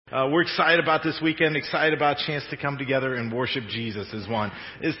We're excited about this weekend, excited about a chance to come together and worship Jesus as one.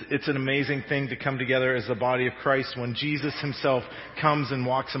 It's an amazing thing to come together as the body of Christ when Jesus himself comes and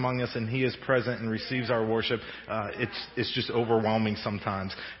walks among us and he is present and receives our worship. It's just overwhelming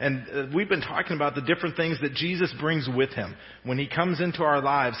sometimes. And we've been talking about the different things that Jesus brings with him. When he comes into our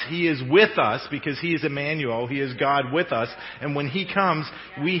lives, he is with us because he is Emmanuel. He is God with us. And when he comes,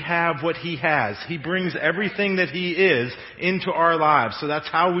 we have what he has. He brings everything that he is into our lives. So that's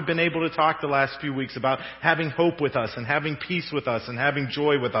how we've been able to talk the last few weeks about having hope with us and having peace with us and having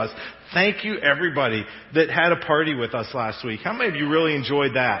joy with us. Thank you everybody that had a party with us last week. How many of you really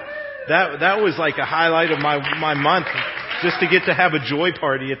enjoyed that? That was like a highlight of my month, just to get to have a joy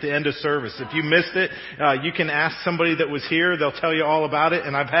party at the end of service. If you missed it, you can ask somebody that was here. They'll tell you all about it.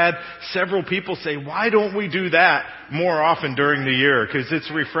 And I've had several people say, why don't we do that more often during the year? Because it's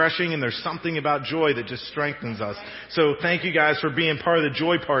refreshing and there's something about joy that just strengthens us. So thank you guys for being part of the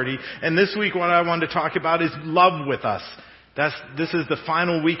joy party. And this week what I wanted to talk about is love with us. This is the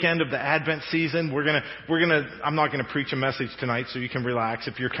final weekend of the Advent season. I'm not gonna preach a message tonight, so you can relax.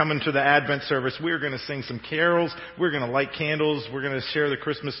 If you're coming to the Advent service, we're gonna sing some carols, we're gonna light candles, we're gonna share the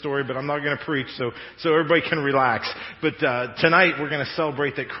Christmas story, but I'm not gonna preach, so everybody can relax. But tonight we're gonna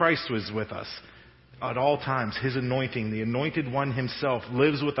celebrate that Christ was with us at all times. His anointing, the anointed one himself,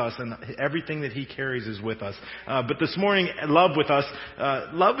 lives with us, and everything that he carries is with us. But this morning, love with us.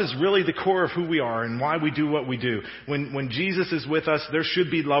 Love is really the core of who we are and why we do what we do. When Jesus is with us, there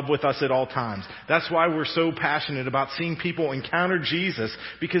should be love with us at all times. That's why we're so passionate about seeing people encounter Jesus,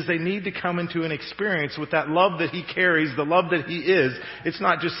 because they need to come into an experience with that love that he carries, the love that he is. It's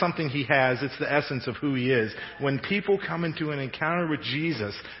not just something he has, it's the essence of who he is. When people come into an encounter with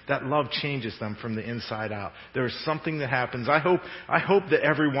Jesus, that love changes them from the inside out. There's something that happens. I hope that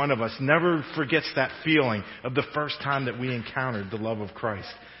every one of us never forgets that feeling of the first time that we encountered the love of Christ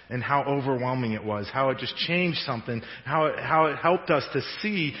and how overwhelming it was, how it just changed something, how it helped us to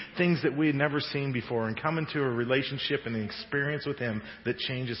see things that we had never seen before and come into a relationship and an experience with him that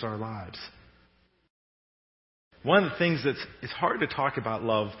changes our lives. One of the things it's hard to talk about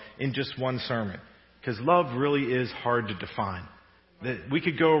love in just one sermon, because love really is hard to define. That we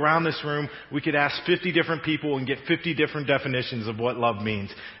could go around this room, we could ask 50 different people and get 50 different definitions of what love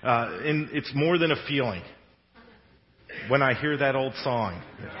means. And it's more than a feeling. When I hear that old song.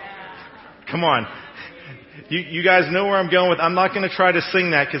 Come on. You guys know where I'm going with. I'm not going to try to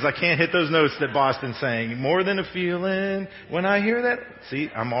sing that because I can't hit those notes that Boston sang. More than a feeling. When I hear that. See,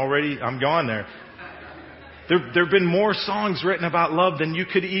 I'm gone there. There have been more songs written about love than you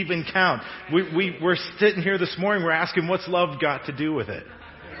could even count. We're sitting here this morning, we're asking, what's love got to do with it?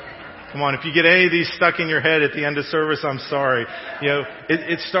 Come on, if you get any of these stuck in your head at the end of service, I'm sorry. You know,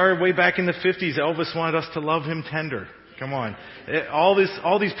 it started way back in the 50s. Elvis wanted us to love him tender. Come on. All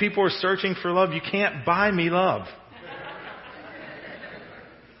these people are searching for love. You can't buy me love.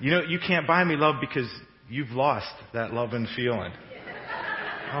 You know, you can't buy me love because you've lost that love and feeling.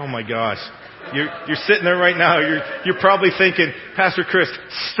 Oh my gosh. You're sitting there right now. You're probably thinking, Pastor Chris,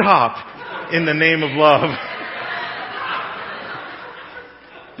 stop in the name of love.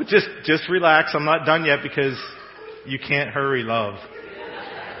 But just relax. I'm not done yet because you can't hurry love.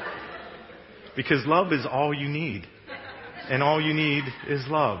 Because love is all you need. And all you need is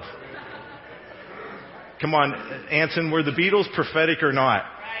love. Come on, Anson, were the Beatles prophetic or not?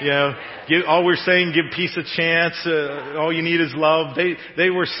 You know, all we're saying, give peace a chance. All you need is love. They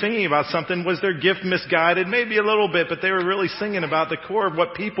were singing about something. Was their gift misguided? Maybe a little bit, but they were really singing about the core of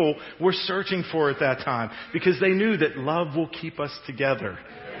what people were searching for at that time, because they knew that love will keep us together.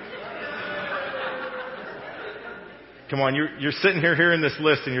 Come on, you're sitting here hearing this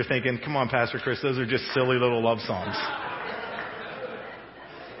list and you're thinking, come on, Pastor Chris, those are just silly little love songs.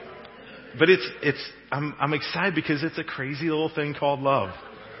 But I'm excited because it's a crazy little thing called love.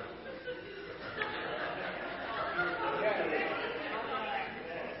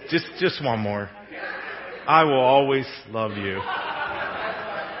 Just one more. I will always love you.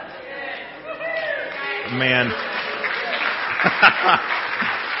 Man.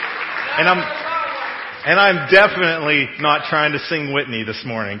 And I'm definitely not trying to sing Whitney this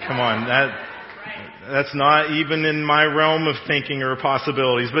morning. Come on. That's not even in my realm of thinking or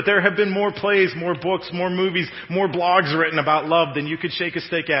possibilities. But there have been more plays, more books, more movies, more blogs written about love than you could shake a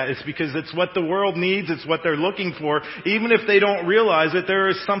stick at. It's because it's what the world needs. It's what they're looking for. Even if they don't realize it, there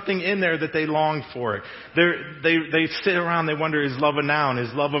is something in there that they long for. They sit around, they wonder, is love a noun?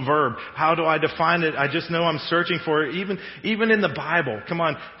 Is love a verb? How do I define it? I just know I'm searching for it. Even in the Bible. Come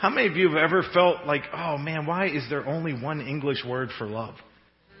on. How many of you have ever felt like, oh man, why is there only one English word for love?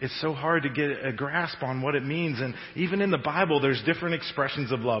 it's so hard to get a grasp on what it means. And even in the Bible, there's different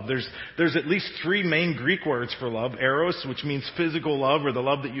expressions of love. There's at least 3 main Greek words for love. Eros, which means physical love, or the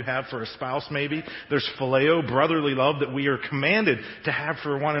love that you have for a spouse maybe. There's phileo, brotherly love that we are commanded to have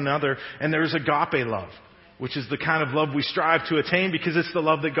for one another. And there's agape love, which is the kind of love we strive to attain because it's the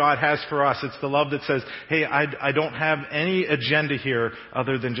love that God has for us. It's the love that says, hey, I don't have any agenda here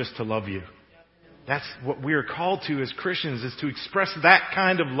other than just to love you. That's what we are called to as Christians, is to express that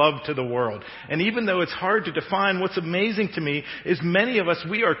kind of love to the world. And even though it's hard to define, what's amazing to me is many of us,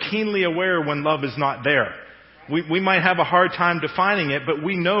 we are keenly aware when love is not there. We might have a hard time defining it, but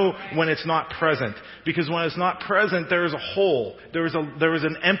we know when it's not present. Because when it's not present, there is a hole. There is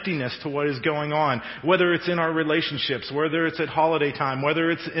an emptiness to what is going on. Whether it's in our relationships, whether it's at holiday time, whether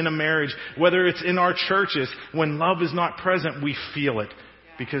it's in a marriage, whether it's in our churches, when love is not present, we feel it.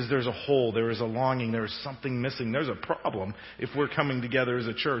 Because there's a hole, there is a longing, there is something missing. There's a problem if we're coming together as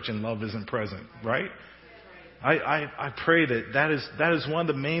a church and love isn't present, right? I pray that is one of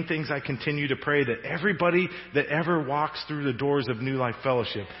the main things I continue to pray, that everybody that ever walks through the doors of New Life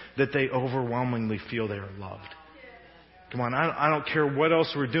Fellowship, that they overwhelmingly feel they are loved. Come on, I don't care what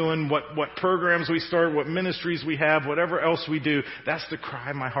else we're doing, what programs we start, what ministries we have, whatever else we do. That's the cry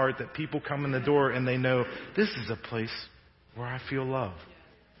of my heart, that people come in the door and they know this is a place where I feel love.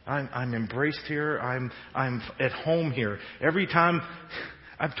 I'm embraced here. I'm at home here. Every time,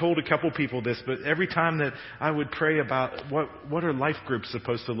 I've told a couple people this, but every time that I would pray about what are life groups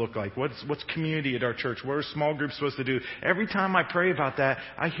supposed to look like? What's community at our church? What are small groups supposed to do? Every time I pray about that,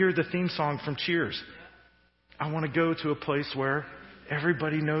 I hear the theme song from Cheers. I want to go to a place where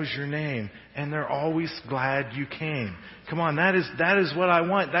everybody knows your name and they're always glad you came. Come on, that is what I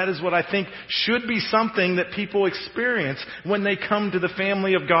want. That is what I think should be something that people experience when they come to the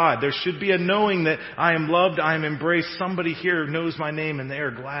family of God. There should be a knowing that I am loved, I am embraced. Somebody here knows my name and they are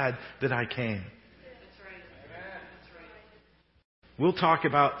glad that I came. We'll talk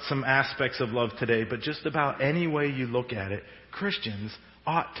about some aspects of love today, but just about any way you look at it, Christians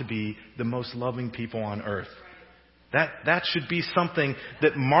ought to be the most loving people on earth. That should be something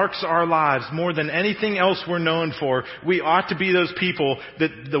that marks our lives more than anything else we're known for. We ought to be those people that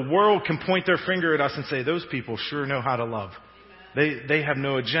the world can point their finger at us and say, those people sure know how to love. They have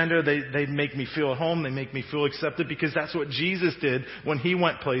no agenda. They make me feel at home. They make me feel accepted, because that's what Jesus did when He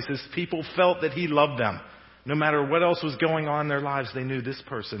went places. People felt that He loved them. No matter what else was going on in their lives, they knew this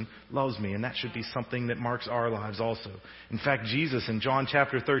person loves me. And that should be something that marks our lives also. In fact, Jesus in John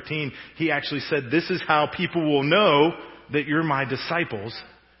chapter 13, He actually said, this is how people will know that you're my disciples,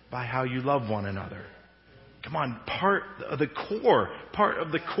 by how you love one another. Come on, part of the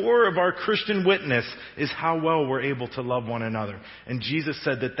core of our Christian witness is how well we're able to love one another. And Jesus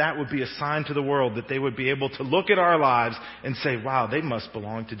said that would be a sign to the world, that they would be able to look at our lives and say, wow, they must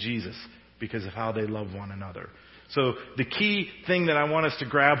belong to Jesus, because of how they love one another. So the key thing that I want us to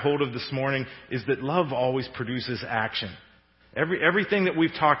grab hold of this morning is that love always produces action. Everything that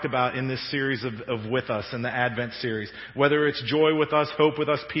we've talked about in this series of With Us, in the Advent series, whether it's joy with us, hope with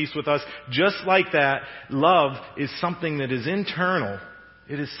us, peace with us, just like that, love is something that is internal.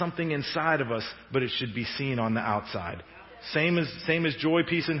 It is something inside of us, but it should be seen on the outside. Same as joy,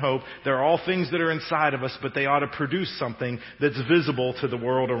 peace, and hope. They're all things that are inside of us, but they ought to produce something that's visible to the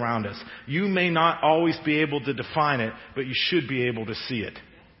world around us. You may not always be able to define it, but you should be able to see it.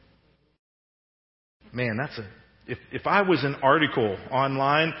 Man, if I was an article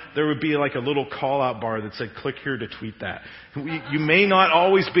online, there would be like a little call-out bar that said, click here to tweet that. You may not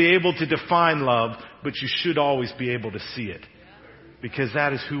always be able to define love, but you should always be able to see it. Because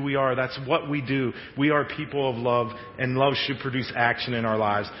that is who we are. That's what we do. We are people of love, and love should produce action in our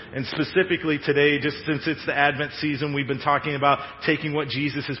lives. And specifically today, just since it's the Advent season, we've been talking about taking what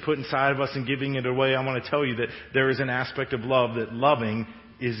Jesus has put inside of us and giving it away. I want to tell you that there is an aspect of love, that loving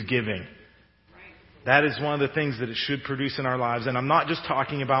is giving. That is one of the things that it should produce in our lives. And I'm not just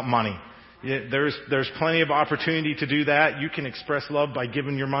talking about money. There's plenty of opportunity to do that. You can express love by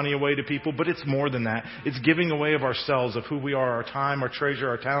giving your money away to people, but it's more than that. It's giving away of ourselves, of who we are, our time, our treasure,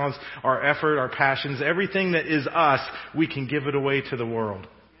 our talents, our effort, our passions, everything that is us, we can give it away to the world.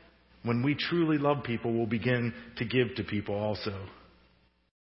 When we truly love people, we'll begin to give to people also.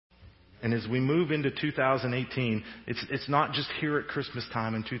 And as we move into 2018, it's not just here at Christmas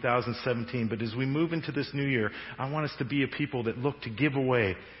time in 2017, but as we move into this new year, I want us to be a people that look to give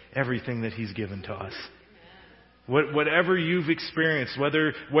away everything that He's given to us. Whatever you've experienced,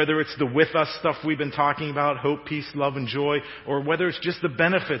 whether it's the with us stuff we've been talking about, hope, peace, love, and joy, or whether it's just the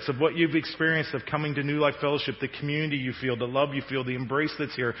benefits of what you've experienced of coming to New Life Fellowship, the community you feel, the love you feel, the embrace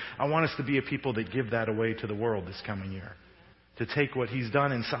that's here, I want us to be a people that give that away to the world this coming year. to take what He's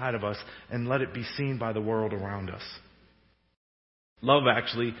done inside of us and let it be seen by the world around us. Love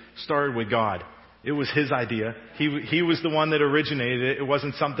actually started with God. It was His idea. He was the one that originated it. It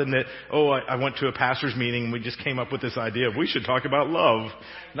wasn't something that, I went to a pastor's meeting and we just came up with this idea of we should talk about love.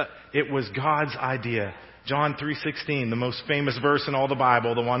 No, it was God's idea. John 3:16, the most famous verse in all the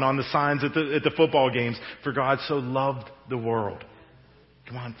Bible, the one on the signs at the football games. For God so loved the world.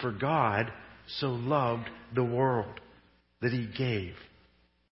 Come on, for God so loved the world that He gave.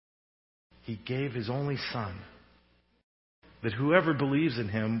 He gave His only Son, that whoever believes in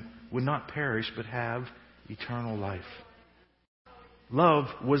Him would not perish but have eternal life. Love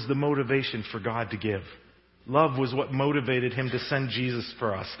was the motivation for God to give. Love was what motivated Him to send Jesus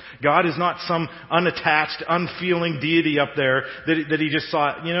for us. God is not some unattached, unfeeling deity up there that He just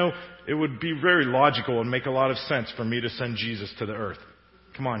thought, it would be very logical and make a lot of sense for me to send Jesus to the earth.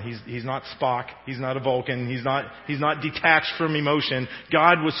 Come on, he's not Spock. He's not a Vulcan. He's not detached from emotion.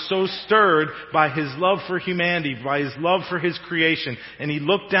 God was so stirred by His love for humanity, by His love for His creation. And He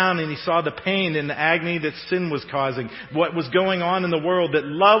looked down and He saw the pain and the agony that sin was causing, what was going on in the world, that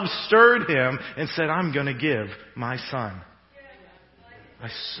love stirred Him and said, I'm going to give my Son. I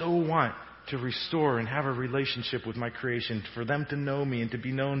so want to restore and have a relationship with my creation, for them to know me and to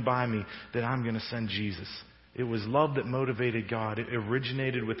be known by me, that I'm going to send Jesus. It was love that motivated God. It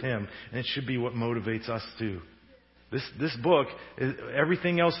originated with Him, and it should be what motivates us too. This book,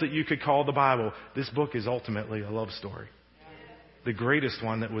 everything else that you could call the Bible, this book is ultimately a love story. The greatest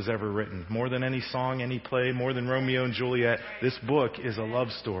one that was ever written. More than any song, any play, more than Romeo and Juliet, this book is a love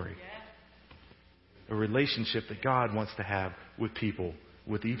story. A relationship that God wants to have with people,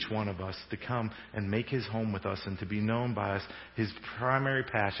 with each one of us, to come and make His home with us and to be known by us. His primary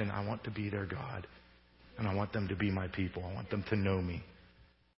passion, I want to be their God. And I want them to be my people. I want them to know me.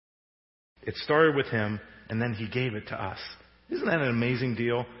 It started with Him, and then He gave it to us. Isn't that an amazing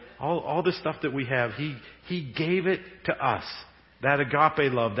deal? All the stuff that we have, He gave it to us. That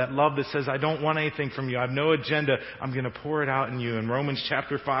agape love, that love that says, I don't want anything from you. I have no agenda. I'm going to pour it out in you. In Romans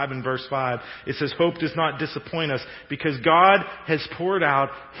chapter 5 and verse 5, it says, hope does not disappoint us because God has poured out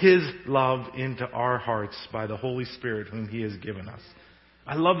His love into our hearts by the Holy Spirit whom He has given us.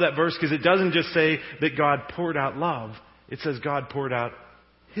 I love that verse because it doesn't just say that God poured out love. It says God poured out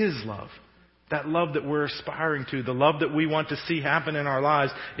His love. That love that we're aspiring to, the love that we want to see happen in our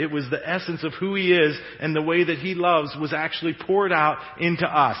lives. It was the essence of who He is, and the way that He loves was actually poured out into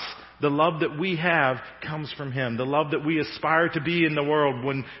us. The love that we have comes from Him. The love that we aspire to be in the world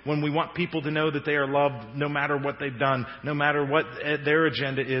when we want people to know that they are loved no matter what they've done, no matter what their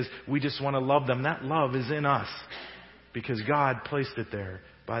agenda is. We just want to love them. That love is in us. Because God placed it there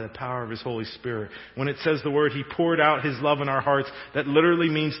by the power of His Holy Spirit. When it says the word, He poured out His love in our hearts, that literally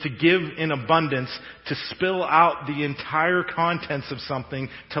means to give in abundance, to spill out the entire contents of something,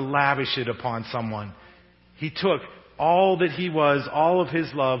 to lavish it upon someone. He took all that He was, all of His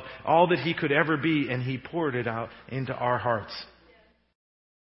love, all that He could ever be, and He poured it out into our hearts.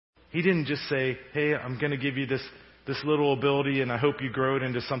 He didn't just say, hey, I'm going to give you this little ability and I hope you grow it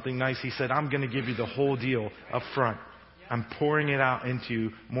into something nice. He said, I'm going to give you the whole deal up front. I'm pouring it out into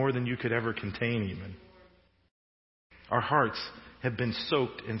you more than you could ever contain even. Our hearts have been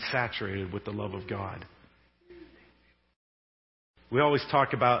soaked and saturated with the love of God. We always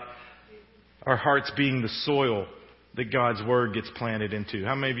talk about our hearts being the soil that God's Word gets planted into.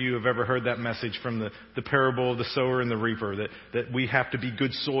 How many of you have ever heard that message from the parable of the sower and the reaper, that we have to be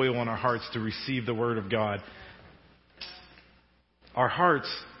good soil in our hearts to receive the Word of God? Our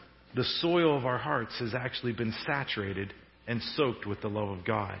hearts, the soil of our hearts has actually been saturated and soaked with the love of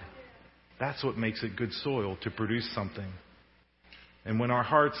God. That's what makes it good soil to produce something. And when our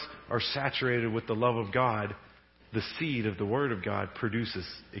hearts are saturated with the love of God, the seed of the Word of God produces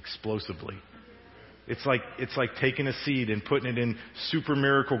explosively. It's like taking a seed and putting it in super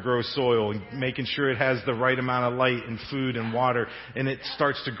miracle grow soil and making sure it has the right amount of light and food and water, and it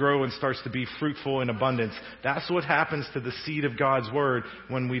starts to grow and starts to be fruitful in abundance. That's what happens to the seed of God's Word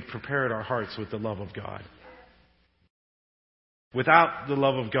when we've prepared our hearts with the love of God. Without the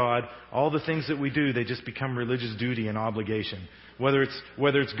love of God, all the things that we do, they just become religious duty and obligation. Whether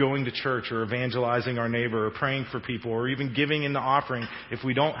it's going to church or evangelizing our neighbor or praying for people or even giving in the offering, if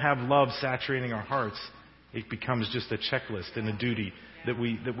we don't have love saturating our hearts, it becomes just a checklist and a duty that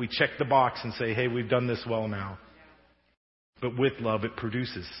we check the box and say, hey, we've done this well now. But with love, it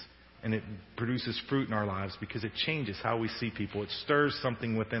produces. And it produces fruit in our lives because it changes how we see people. It stirs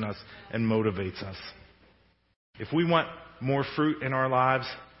something within us and motivates us. If we want more fruit in our lives,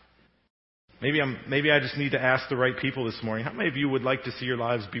 maybe I just need to ask the right people this morning. How many of you would like to see your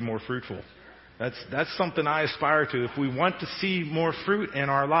lives be more fruitful? That's something I aspire to. If we want to see more fruit in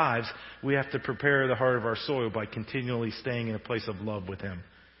our lives, we have to prepare the heart of our soil by continually staying in a place of love with Him.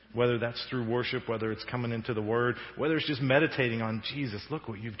 Whether that's through worship, whether it's coming into the Word, whether it's just meditating on Jesus, look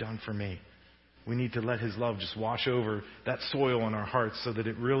what you've done for me. We need to let His love just wash over that soil in our hearts so that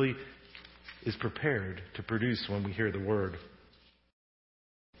it really is prepared to produce when we hear the Word.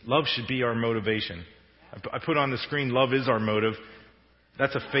 Love should be our motivation. I put on the screen, love is our motive.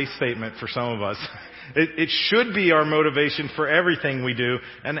 That's a faith statement for some of us. It should be our motivation for everything we do.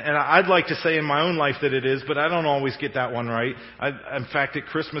 And I'd like to say in my own life that it is, but I don't always get that one right. In fact, at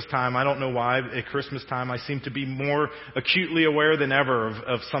Christmas time, I don't know why, at Christmas time I seem to be more acutely aware than ever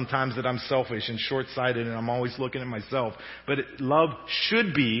of sometimes that I'm selfish and short-sighted and I'm always looking at myself. But love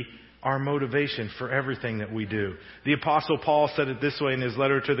should be our motivation for everything that we do. The Apostle Paul said it this way in his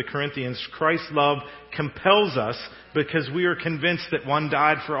letter to the Corinthians: Christ's love compels us because we are convinced that one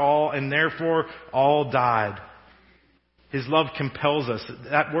died for all and therefore all died. His love compels us.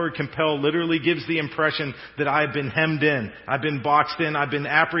 That word compel literally gives the impression that I've been hemmed in. I've been boxed in. I've been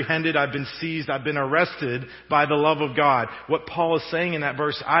apprehended. I've been seized. I've been arrested by the love of God. What Paul is saying in that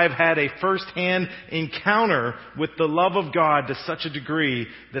verse, I've had a first-hand encounter with the love of God to such a degree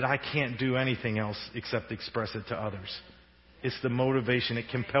that I can't do anything else except express it to others. It's the motivation. It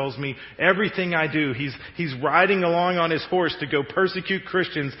compels me. Everything I do, he's riding along on his horse to go persecute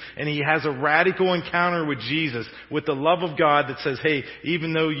Christians, and he has a radical encounter with Jesus, with the love of God that says, hey,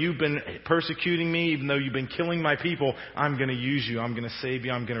 even though you've been persecuting me, even though you've been killing my people, I'm going to use you. I'm going to save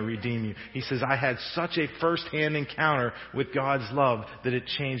you. I'm going to redeem you. He says, I had such a first-hand encounter with God's love that it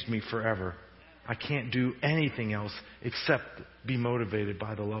changed me forever. I can't do anything else except be motivated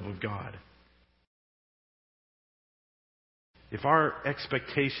by the love of God. If our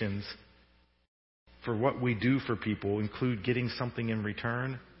expectations for what we do for people include getting something in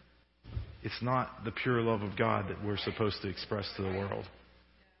return, it's not the pure love of God that we're supposed to express to the world.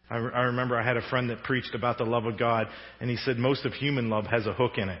 I remember I had a friend that preached about the love of God, and he said most of human love has a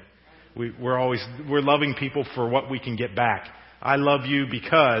hook in it. We're loving people for what we can get back. I love you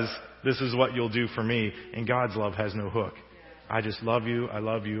because this is what you'll do for me, and God's love has no hook. I just love you, I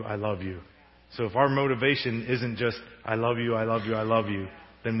love you, I love you. So if our motivation isn't just, I love you, I love you, I love you,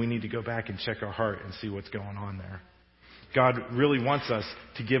 then we need to go back and check our heart and see what's going on there. God really wants us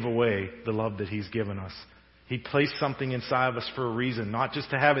to give away the love that He's given us. He placed something inside of us for a reason, not just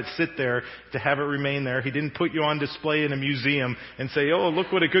to have it sit there, to have it remain there. He didn't put you on display in a museum and say, oh, look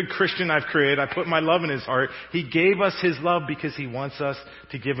what a good Christian I've created. I put my love in his heart. He gave us His love because He wants us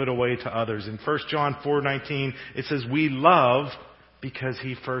to give it away to others. In 1 John 4:19, it says, we love because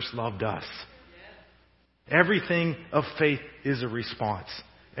He first loved us. Everything of faith is a response.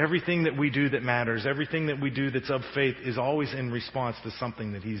 Everything that we do that matters, everything that we do that's of faith is always in response to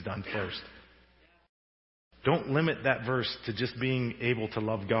something that He's done first. Don't limit that verse to just being able to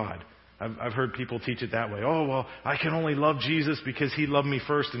love God. I've heard people teach it that way. Oh, well, I can only love Jesus because He loved me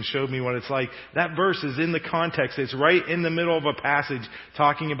first and showed me what it's like. That verse is in the context. It's right in the middle of a passage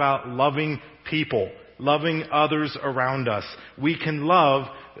talking about loving people, loving others around us. We can love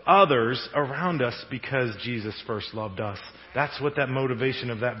others around us because Jesus first loved us. That's what that motivation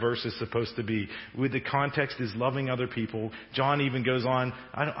of that verse is supposed to be. With the context is loving other people. John even goes on,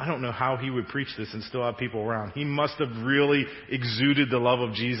 I don't know how he would preach this and still have people around. He must have really exuded the love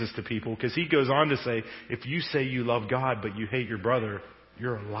of Jesus to people, because he goes on to say, if you say you love God but you hate your brother,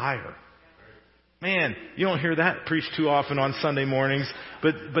 you're a liar. Man, you don't hear that preached too often on Sunday mornings,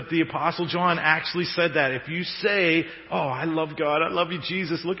 but the Apostle John actually said that. If you say, oh, I love God, I love you,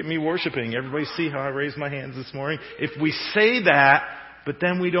 Jesus, look at me worshiping. Everybody see how I raised my hands this morning? If we say that, but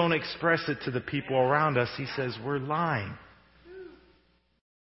then we don't express it to the people around us, he says we're lying.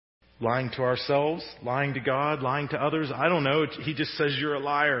 Lying to ourselves, lying to God, lying to others. I don't know. He just says you're a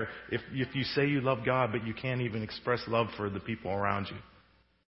liar if you say you love God, but you can't even express love for the people around you.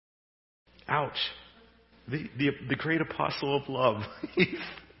 Ouch. The great apostle of love.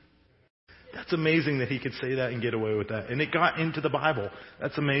 That's amazing that he could say that and get away with that. And it got into the Bible.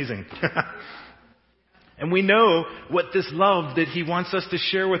 That's amazing. And we know what this love that he wants us to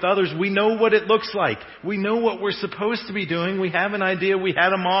share with others, we know what it looks like. We know what we're supposed to be doing. We have an idea. We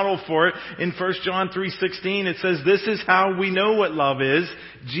had a model for it. In 1 John 3:16, it says, this is how we know what love is.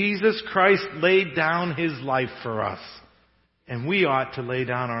 Jesus Christ laid down His life for us. And we ought to lay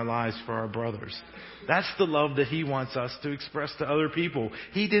down our lives for our brothers. That's the love that He wants us to express to other people.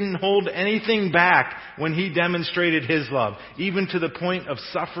 He didn't hold anything back when He demonstrated His love, even to the point of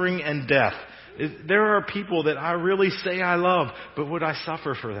suffering and death. There are people that I really say I love, but would I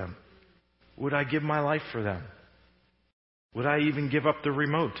suffer for them? Would I give my life for them? Would I even give up the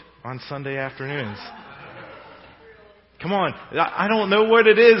remote on Sunday afternoons? Come on, I don't know what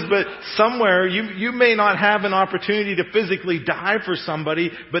it is, but somewhere you may not have an opportunity to physically die for somebody,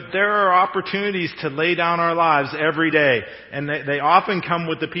 but there are opportunities to lay down our lives every day. And they often come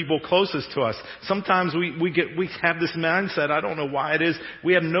with the people closest to us. Sometimes we have this mindset, I don't know why it is,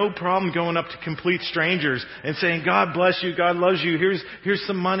 we have no problem going up to complete strangers and saying, God bless you, God loves you, here's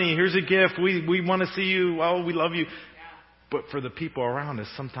some money, here's a gift, we want to see you, oh, we love you. But for the people around us,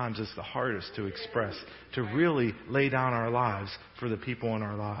 sometimes it's the hardest to express, to really lay down our lives for the people in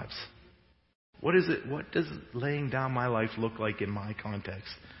our lives. What does laying down my life look like in my context?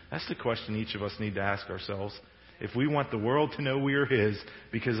 That's the question each of us need to ask ourselves. If we want the world to know we are His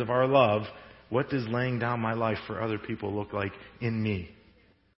because of our love, what does laying down my life for other people look like in me?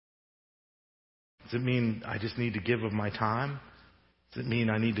 Does it mean I just need to give of my time? Does it mean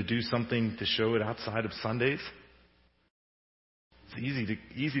I need to do something to show it outside of Sundays? It's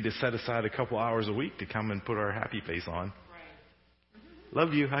easy to set aside a couple hours a week to come and put our happy face on.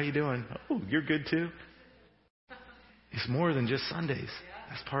 Love you. How you doing? Oh, you're good too. It's more than just Sundays.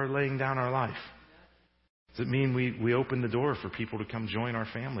 That's part of laying down our life. Does it mean we open the door for people to come join our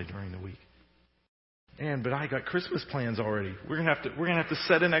family during the week? But I got Christmas plans already. We're gonna have to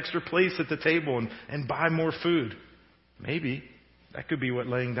set an extra place at the table and buy more food. Maybe that could be what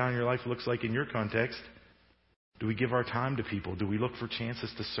laying down your life looks like in your context. Do we give our time to people? Do we look for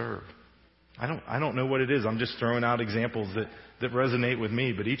chances to serve? I don't know what it is. I'm just throwing out examples that resonate with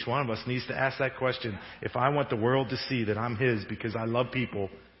me. But each one of us needs to ask that question. If I want the world to see that I'm His because I love people,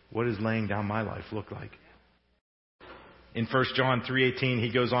 what does laying down my life look like? In 1 John 3:18,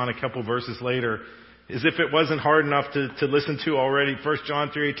 he goes on a couple verses later, as if it wasn't hard enough to listen to already. 1 John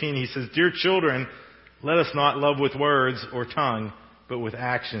 3:18, he says, Dear children, let us not love with words or tongue, but with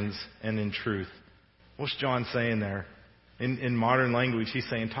actions and in truth. What's John saying there? In modern language, he's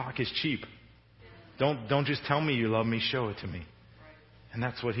saying talk is cheap. Don't just tell me you love me, show it to me. And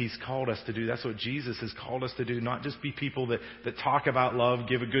that's what He's called us to do. That's what Jesus has called us to do. Not just be people that talk about love,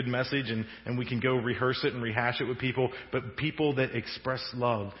 give a good message, and we can go rehearse it and rehash it with people, but people that express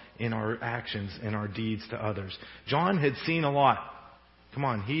love in our actions and our deeds to others. John had seen a lot. Come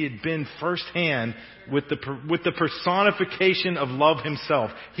on, he had been firsthand with the personification of love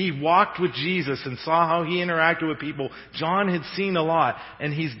himself. He walked with Jesus and saw how He interacted with people. John had seen a lot,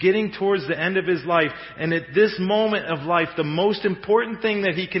 and he's getting towards the end of his life. And at this moment of life, the most important thing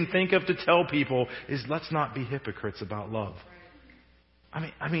that he can think of to tell people is, let's not be hypocrites about love.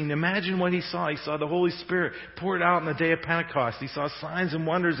 I mean, imagine what he saw. He saw the Holy Spirit poured out on the day of Pentecost. He saw signs and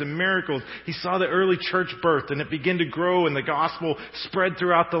wonders and miracles. He saw the early church birth, and it began to grow, and the gospel spread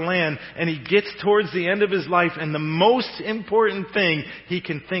throughout the land. And he gets towards the end of his life, and the most important thing he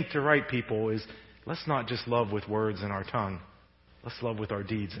can think to write people is, let's not just love with words and our tongue. Let's love with our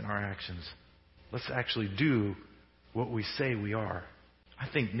deeds and our actions. Let's actually do what we say we are. I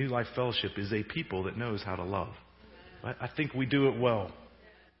think New Life Fellowship is a people that knows how to love. I think we do it well.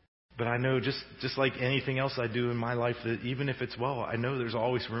 But I know just like anything else I do in my life, that even if it's well, I know there's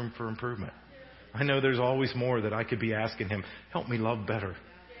always room for improvement. I know there's always more that I could be asking Him, help me love better.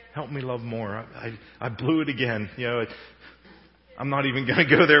 Help me love more. I blew it again. I'm not even going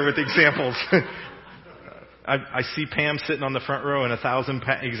to go there with examples. I see Pam sitting on the front row and 1,000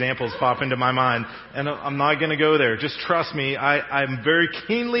 examples pop into my mind. And I'm not going to go there. Just trust me. I'm very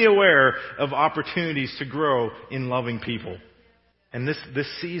keenly aware of opportunities to grow in loving people. And this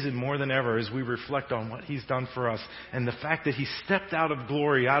season, more than ever, as we reflect on what He's done for us and the fact that He stepped out of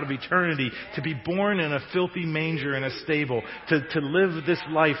glory, out of eternity, to be born in a filthy manger in a stable, to live this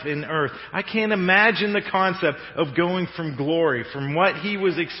life in earth. I can't imagine the concept of going from glory, from what He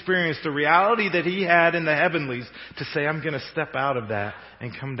was experienced, the reality that He had in the heavenlies, to say, I'm going to step out of that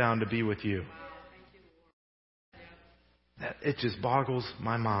and come down to be with you. It just boggles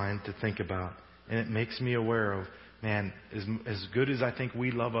my mind to think about. And it makes me aware of, man, as good as I think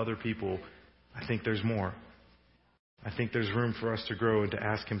we love other people, I think there's more. I think there's room for us to grow and to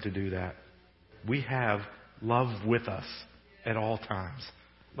ask Him to do that. We have love with us at all times.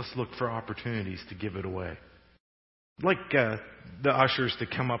 Let's look for opportunities to give it away. I'd like the ushers to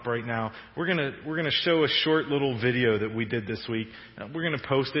come up right now. We're gonna show a short little video that we did this week. We're gonna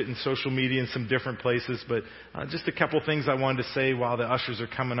post it in social media in some different places, but just a couple things I wanted to say while the ushers are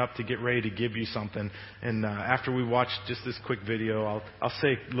coming up to get ready to give you something. And after we watch just this quick video, I'll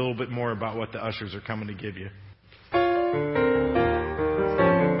say a little bit more about what the ushers are coming to give you.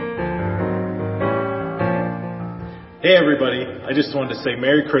 Hey everybody, I just wanted to say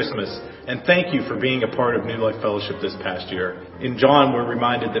Merry Christmas and thank you for being a part of New Life Fellowship this past year. In John, we're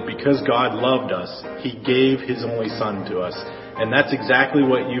reminded that because God loved us, He gave His only Son to us. And that's exactly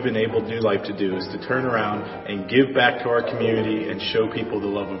what you've enabled New Life to do, is to turn around and give back to our community and show people the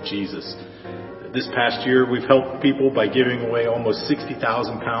love of Jesus. This past year, we've helped people by giving away almost 60,000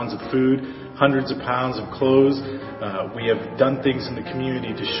 pounds of food, hundreds of pounds of clothes. We have done things in the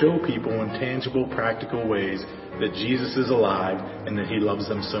community to show people in tangible, practical ways that Jesus is alive and that He loves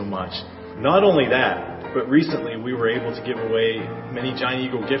them so much. Not only that, but recently we were able to give away many Giant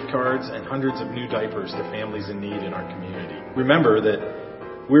Eagle gift cards and hundreds of new diapers to families in need in our community. Remember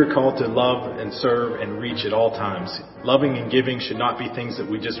that we're called to love and serve and reach at all times. Loving and giving should not be things that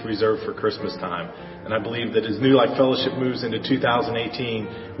we just reserve for Christmas time. And I believe that as New Life Fellowship moves into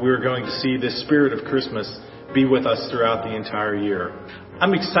 2018, we're going to see this spirit of Christmas be with us throughout the entire year.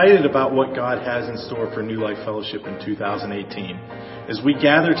 I'm excited about what God has in store for New Life Fellowship in 2018. As we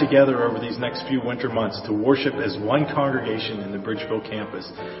gather together over these next few winter months to worship as one congregation in the Bridgeville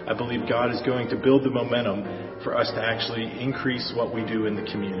campus, I believe God is going to build the momentum for us to actually increase what we do in the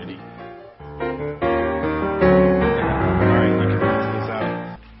community. All right, you can close this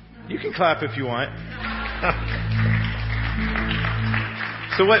out. You can clap if you want.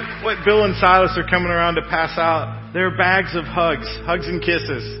 So what Bill and Silas are coming around to pass out, they're bags of hugs and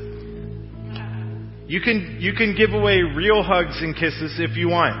kisses. You can give away real hugs and kisses if you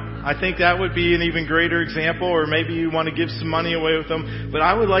want. I think that would be an even greater example, or maybe you want to give some money away with them. But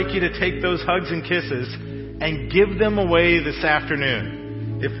I would like you to take those hugs and kisses and give them away this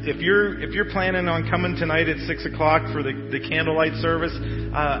afternoon. If you're planning on coming tonight at 6:00 for the candlelight service,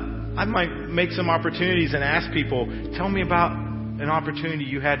 I might make some opportunities and ask people, tell me about an opportunity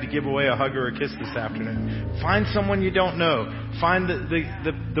you had to give away a hug or a kiss this afternoon. Find someone you don't know. Find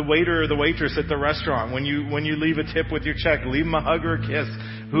the waiter or the waitress at the restaurant. When you leave a tip with your check, leave them a hug or a kiss.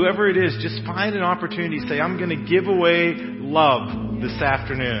 Whoever it is, just find an opportunity. Say, I'm going to give away love this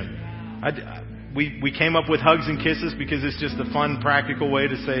afternoon. We came up with hugs and kisses because it's just a fun, practical way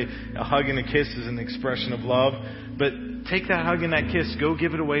to say a hug and a kiss is an expression of love. But take that hug and that kiss, go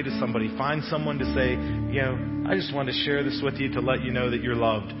give it away to somebody. Find someone to say, I just wanted to share this with you to let you know that you're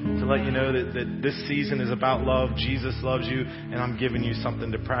loved, to let you know that this season is about love. Jesus loves you, and I'm giving you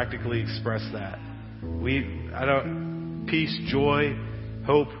something to practically express that. Peace, joy,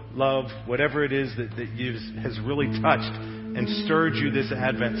 hope, love, whatever it is that has really touched and stirred you this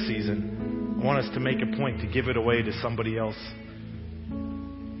Advent season. I want us to make a point to give it away to somebody else.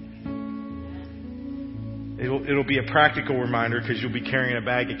 It'll be a practical reminder because you'll be carrying a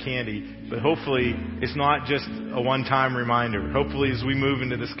bag of candy. But hopefully it's not just a one-time reminder. Hopefully as we move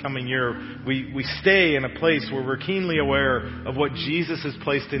into this coming year, we stay in a place where we're keenly aware of what Jesus has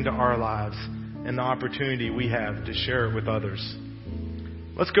placed into our lives and the opportunity we have to share it with others.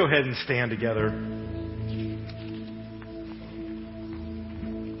 Let's go ahead and stand together.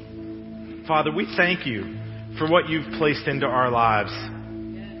 Father, we thank you for what you've placed into our lives.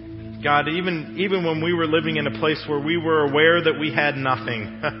 God, even when we were living in a place where we were aware that we had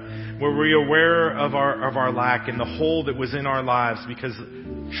nothing, where we were aware of our lack and the hole that was in our lives because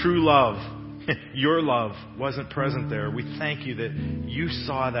true love, your love, wasn't present there. We thank you that you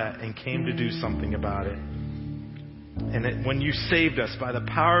saw that and came to do something about it. And that when you saved us by the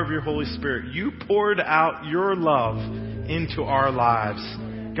power of your Holy Spirit, you poured out your love into our lives.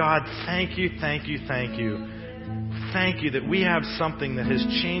 God, thank you, thank you, thank you. Thank you that we have something that has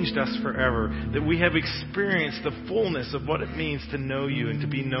changed us forever, that we have experienced the fullness of what it means to know you and to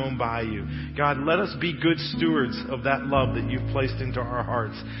be known by you. God, let us be good stewards of that love that you've placed into our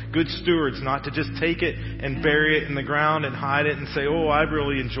hearts. Good stewards, not to just take it and bury it in the ground and hide it and say, oh, I've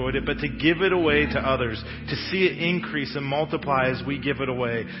really enjoyed it, but to give it away to others, to see it increase and multiply as we give it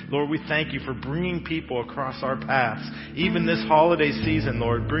away. Lord, we thank you for bringing people across our paths, even this holiday season,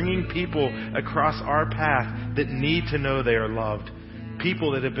 Lord, bringing people across our path that need to know they are loved.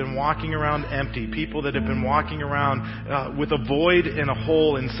 People that have been walking around empty. People that have been walking around with a void and a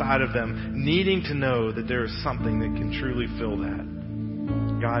hole inside of them, needing to know that there is something that can truly fill that.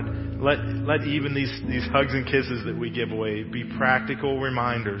 God, let even these hugs and kisses that we give away be practical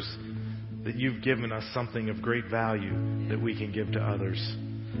reminders that you've given us something of great value that we can give to others.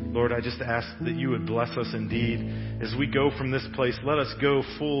 Lord, I just ask that you would bless us indeed. As we go from this place, let us go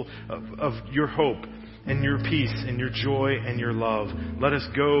full of your hope and your peace and your joy and your love. Let us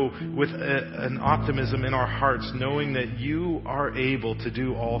go with an optimism in our hearts, knowing that you are able to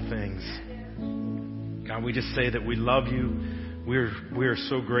do all things. God, we just say that we love you. We are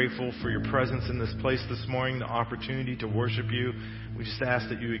so grateful for your presence in this place this morning, the opportunity to worship you. We just ask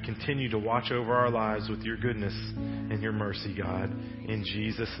that you would continue to watch over our lives with your goodness and your mercy, God. In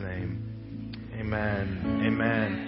Jesus' name, amen. Amen.